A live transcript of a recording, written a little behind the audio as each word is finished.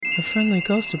A friendly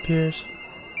ghost appears.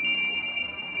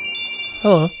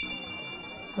 Hello.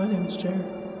 My name is Jaron.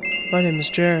 My name is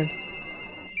Jaron.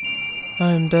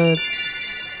 I am dead.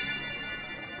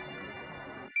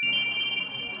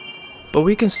 But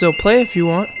we can still play if you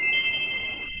want.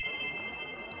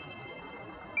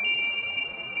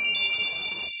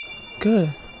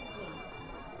 Good.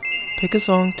 Pick a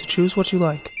song to choose what you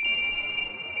like.